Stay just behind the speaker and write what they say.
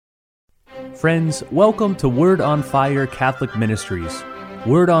Friends, welcome to Word on Fire Catholic Ministries.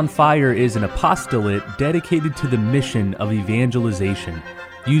 Word on Fire is an apostolate dedicated to the mission of evangelization,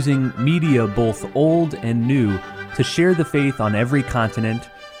 using media both old and new to share the faith on every continent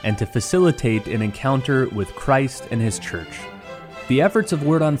and to facilitate an encounter with Christ and His Church. The efforts of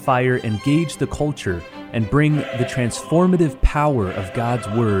Word on Fire engage the culture and bring the transformative power of God's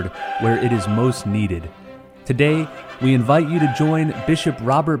Word where it is most needed. Today, we invite you to join Bishop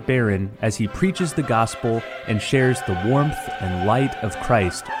Robert Barron as he preaches the gospel and shares the warmth and light of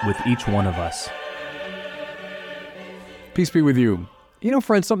Christ with each one of us. Peace be with you. You know,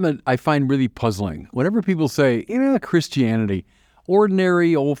 friends, something that I find really puzzling. Whenever people say, Christianity,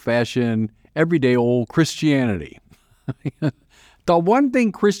 ordinary, old-fashioned, everyday old Christianity. The one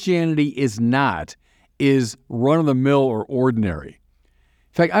thing Christianity is not is run-of-the-mill or ordinary.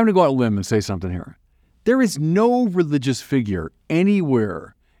 In fact, I'm going to go out on a limb and say something here. There is no religious figure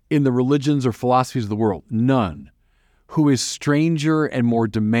anywhere in the religions or philosophies of the world, none, who is stranger and more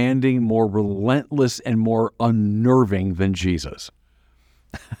demanding, more relentless, and more unnerving than Jesus.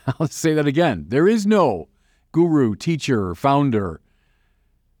 I'll say that again. There is no guru, teacher, founder,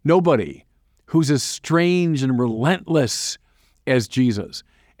 nobody who's as strange and relentless as Jesus.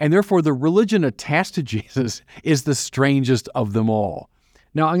 And therefore, the religion attached to Jesus is the strangest of them all.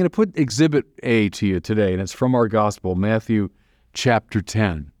 Now, I'm going to put Exhibit A to you today, and it's from our gospel, Matthew chapter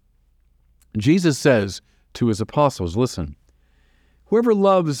 10. Jesus says to his apostles, listen, whoever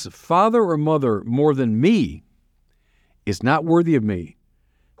loves father or mother more than me is not worthy of me.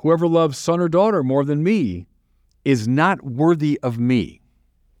 Whoever loves son or daughter more than me is not worthy of me.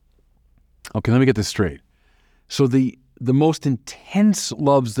 Okay, let me get this straight. So the most intense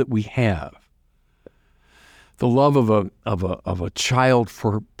loves that we have, the love of a child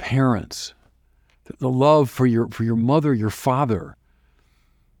for parents, the love for your mother, your father,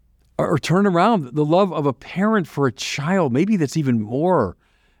 or turn around, the love of a parent for a child, maybe that's even more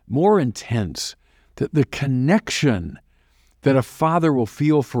intense. The connection that a father will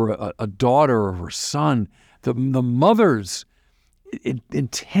feel for a daughter or a son, the mother's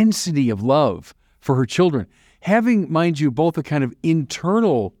intensity of love for her children, having, mind you, both a kind of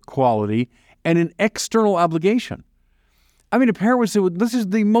internal quality and an external obligation. I mean, a parent would say, well, this is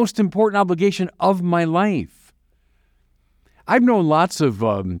the most important obligation of my life. I've known lots of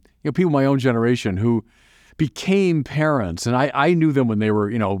people my own generation who became parents, and I knew them when they were,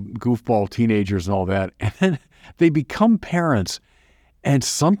 goofball teenagers and all that, and then they become parents, and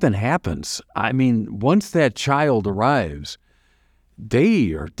something happens. I mean, once that child arrives,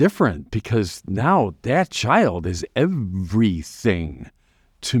 they are different because now that child is everything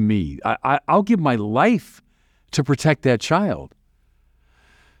to me. I'll give my life to protect that child.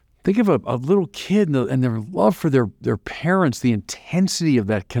 Think of a little kid and their love for their parents, the intensity of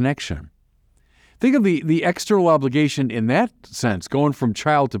that connection. Think of the external obligation in that sense, going from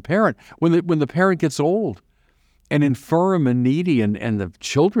child to parent, when the parent gets old and infirm and needy, and the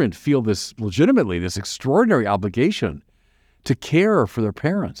children feel this extraordinary obligation to care for their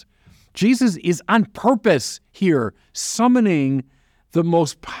parents. Jesus is on purpose here summoning the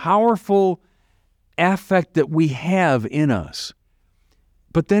most powerful affect that we have in us.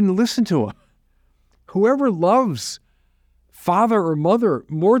 But then listen to him. Whoever loves father or mother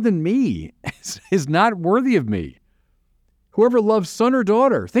more than me is not worthy of me. Whoever loves son or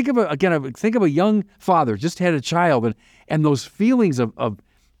daughter, think of a young father, just had a child, and those feelings of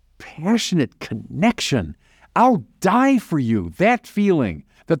passionate connection. I'll die for you, that feeling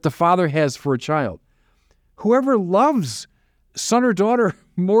that the father has for a child. Whoever loves son or daughter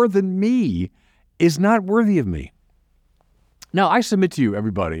more than me is not worthy of me. Now, I submit to you,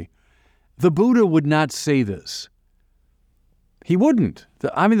 everybody, the Buddha would not say this. He wouldn't.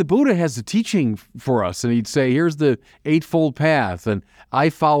 The Buddha has the teaching for us, and he'd say, here's the Eightfold Path, and I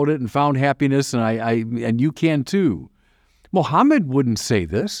followed it and found happiness, and you can too. Muhammad wouldn't say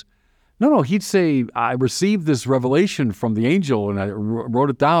this. No, he'd say, I received this revelation from the angel, and I wrote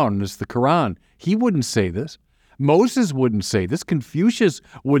it down, and it's the Quran. He wouldn't say this. Moses wouldn't say this. Confucius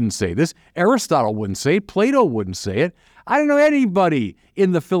wouldn't say this. Aristotle wouldn't say it. Plato wouldn't say it. I don't know anybody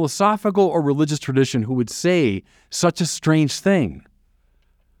in the philosophical or religious tradition who would say such a strange thing.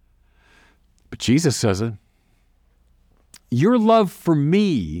 But Jesus says it. Your love for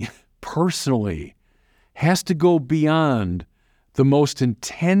me personally has to go beyond the most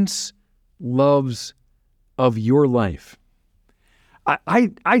intense loves of your life.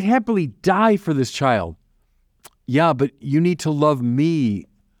 I'd happily die for this child. Yeah, but you need to love me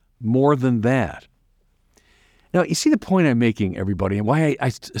more than that. Now, you see the point I'm making, everybody, and why I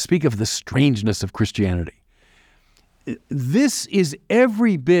speak of the strangeness of Christianity. This is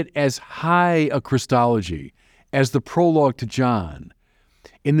every bit as high a Christology as the prologue to John.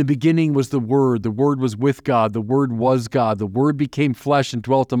 In the beginning was the Word was with God, the Word was God, the Word became flesh and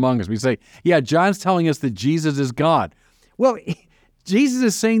dwelt among us. We say, yeah, John's telling us that Jesus is God. Well, Jesus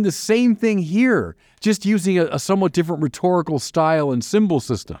is saying the same thing here, just using a somewhat different rhetorical style and symbol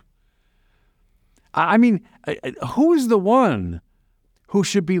system. I mean, who is the one who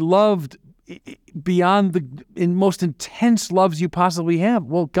should be loved beyond the most intense loves you possibly have?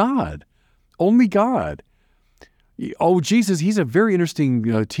 Well, God. Only God. Oh, Jesus, he's a very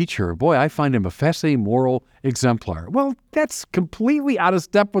interesting teacher. Boy, I find him a fascinating moral exemplar. Well, that's completely out of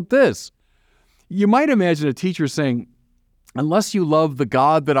step with this. You might imagine a teacher saying, unless you love the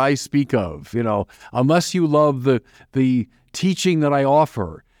God that I speak of, unless you love the teaching that I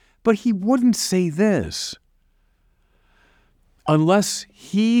offer. But he wouldn't say this. Unless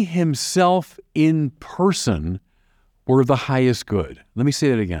he himself in person were the highest good. Let me say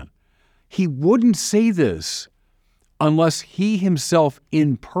that again. He wouldn't say this unless he himself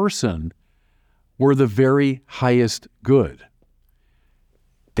in person were the very highest good.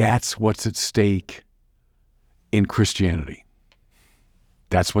 That's what's at stake in Christianity.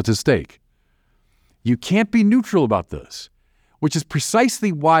 That's what's at stake. You can't be neutral about this, which is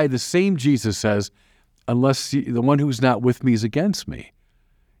precisely why the same Jesus says, unless the one who's not with me is against me.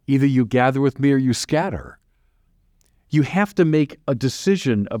 Either you gather with me or you scatter. You have to make a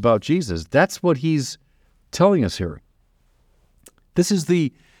decision about Jesus. That's what he's telling us here. This is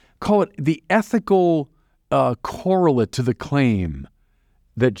call it the ethical correlate to the claim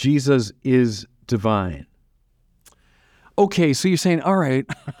that Jesus is divine. Okay, so you're saying, all right,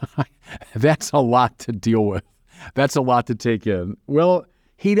 that's a lot to deal with. That's a lot to take in. Well,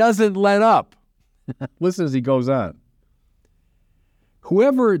 he doesn't let up. Listen as he goes on.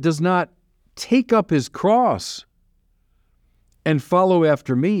 Whoever does not take up his cross and follow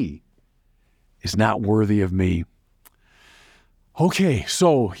after me is not worthy of me. Okay,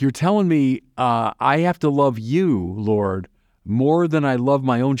 so you're telling me I have to love you, Lord, more than I love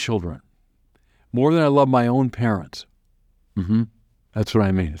my own children, more than I love my own parents. That's what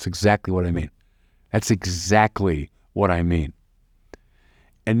I mean. That's exactly what I mean. That's exactly what I mean.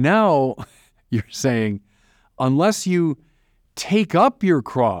 And now you're saying, unless you take up your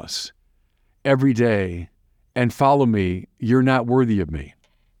cross every day and follow me, you're not worthy of me.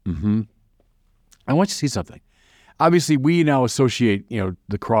 I want you to see something. Obviously, we now associate,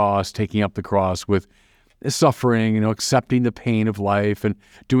 the cross, taking up the cross with suffering, accepting the pain of life and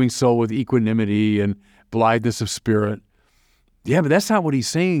doing so with equanimity and blitheness of spirit. Yeah, but that's not what he's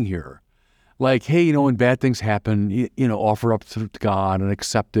saying here. Like, hey, when bad things happen, offer up to God and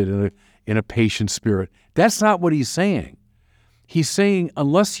accept it in a patient spirit. That's not what he's saying. He's saying,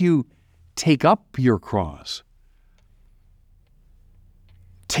 unless you take up your cross,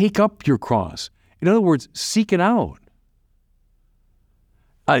 take up your cross. In other words, seek it out.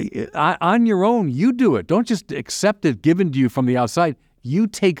 On your own, you do it. Don't just accept it given to you from the outside. You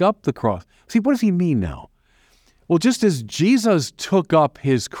take up the cross. See, what does he mean now? Well, just as Jesus took up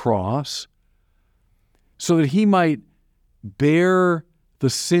his cross so that he might bear the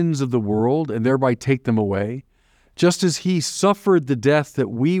sins of the world and thereby take them away, just as he suffered the death that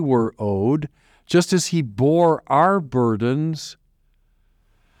we were owed, just as he bore our burdens,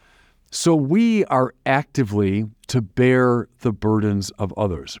 so we are actively to bear the burdens of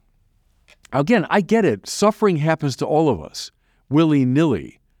others. Again, I get it. Suffering happens to all of us,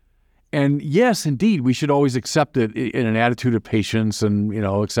 willy-nilly. And yes, indeed, we should always accept it in an attitude of patience and,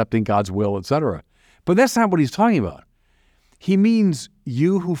 accepting God's will, etc. But that's not what he's talking about. He means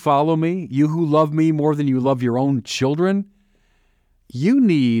you who follow me, you who love me more than you love your own children, you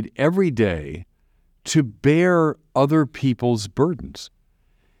need every day to bear other people's burdens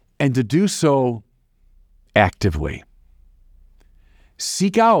and to do so actively.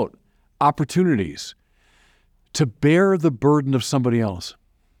 Seek out opportunities to bear the burden of somebody else.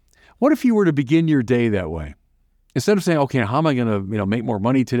 What if you were to begin your day that way? Instead of saying, okay, how am I going to, make more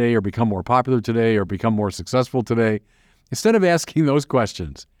money today or become more popular today or become more successful today? Instead of asking those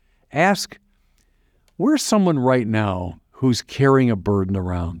questions, ask, where's someone right now who's carrying a burden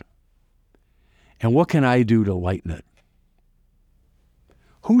around? And what can I do to lighten it?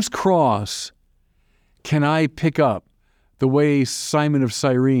 Whose cross can I pick up the way Simon of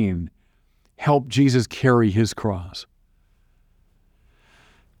Cyrene helped Jesus carry his cross?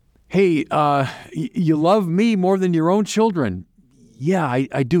 Hey, you love me more than your own children. Yeah,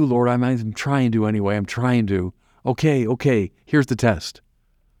 I do, Lord. I'm trying to anyway. I'm trying to. Okay, here's the test.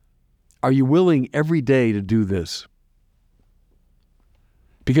 Are you willing every day to do this?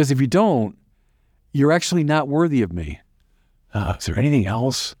 Because if you don't, you're actually not worthy of me. Is there anything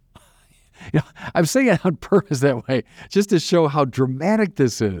else? I'm saying it on purpose that way, just to show how dramatic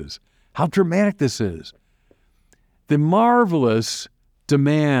this is. How dramatic this is. The marvelous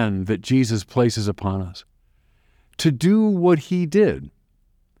demand that Jesus places upon us to do what he did,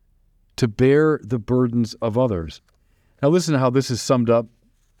 to bear the burdens of others. Now listen to how this is summed up.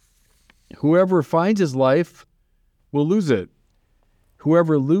 Whoever finds his life will lose it.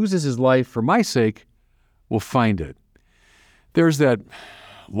 Whoever loses his life for my sake will find it. There's that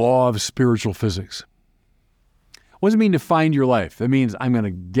law of spiritual physics. What does it mean to find your life? That means I'm going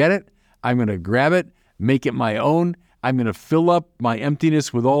to get it, I'm going to grab it, make it my own, I'm going to fill up my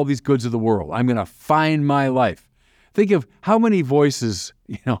emptiness with all these goods of the world. I'm going to find my life. Think of how many voices,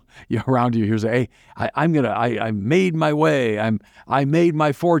 around you here say, hey, I made my way, I made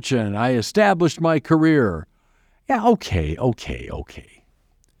my fortune, I established my career. Yeah, okay.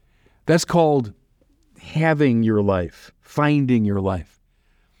 That's called having your life, finding your life.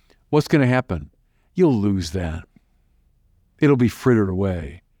 What's going to happen? You'll lose that. It'll be frittered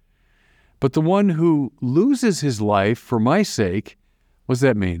away. But the one who loses his life for my sake, what does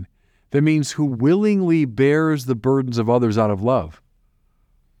that mean? That means who willingly bears the burdens of others out of love.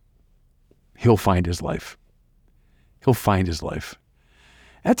 He'll find his life. He'll find his life.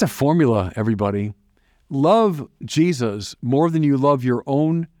 That's a formula, everybody. Love Jesus more than you love your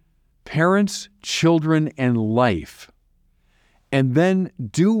own parents, children, and life. And then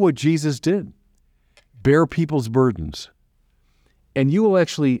do what Jesus did. Bear people's burdens. And you will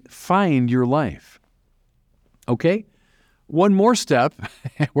actually find your life. Okay? One more step.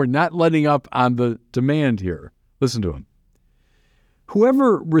 We're not letting up on the demand here. Listen to him.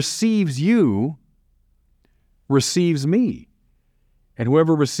 Whoever receives you receives me. And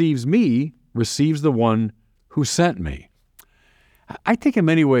whoever receives me receives the one who sent me. I think in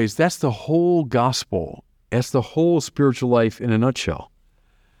many ways that's the whole gospel. That's the whole spiritual life in a nutshell.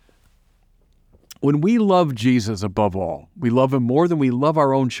 When we love Jesus above all, we love him more than we love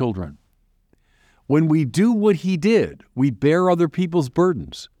our own children. When we do what he did, we bear other people's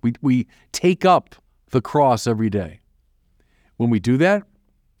burdens. We take up the cross every day. When we do that,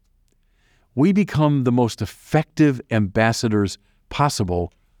 we become the most effective ambassadors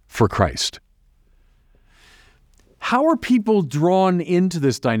possible for Christ. How are people drawn into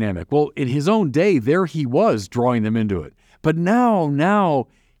this dynamic? Well, in his own day, there he was drawing them into it. But now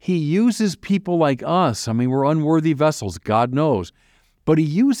he uses people like us. I mean, we're unworthy vessels, God knows. But he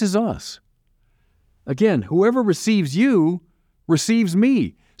uses us. Again, whoever receives you receives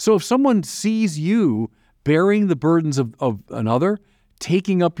me. So if someone sees you bearing the burdens of another,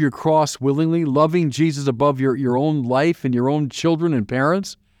 taking up your cross willingly, loving Jesus above your own life and your own children and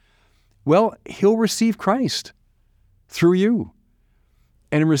parents, well, he'll receive Christ through you.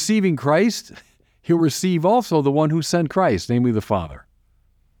 And in receiving Christ, he'll receive also the one who sent Christ, namely the Father.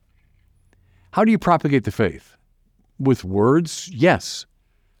 How do you propagate the faith? With words? Yes.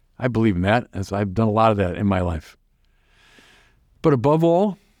 I believe in that, as I've done a lot of that in my life. But above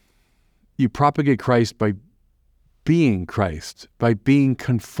all, you propagate Christ by being Christ, by being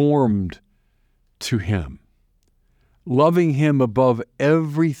conformed to him, loving him above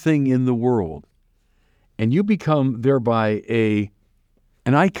everything in the world. And you become thereby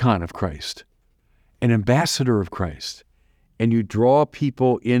an icon of Christ, an ambassador of Christ, and you draw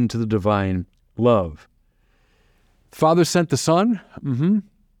people into the divine love. Father sent the Son.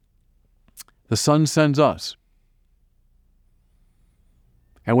 The Son sends us.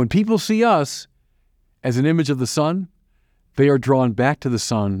 And when people see us as an image of the Son, they are drawn back to the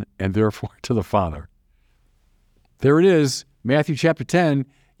Son and therefore to the Father. There it is, Matthew chapter 10.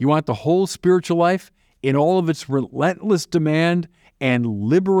 You want the whole spiritual life in all of its relentless demand and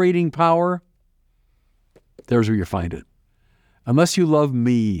liberating power? There's where you find it. Unless you love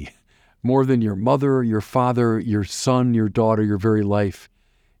me more than your mother, your father, your son, your daughter, your very life,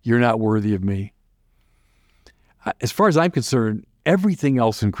 you're not worthy of me. As far as I'm concerned, everything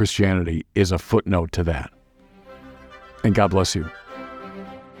else in Christianity is a footnote to that. And God bless you.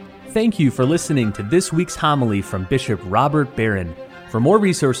 Thank you for listening to this week's homily from Bishop Robert Barron. For more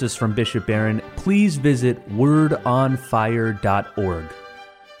resources from Bishop Barron, please visit wordonfire.org.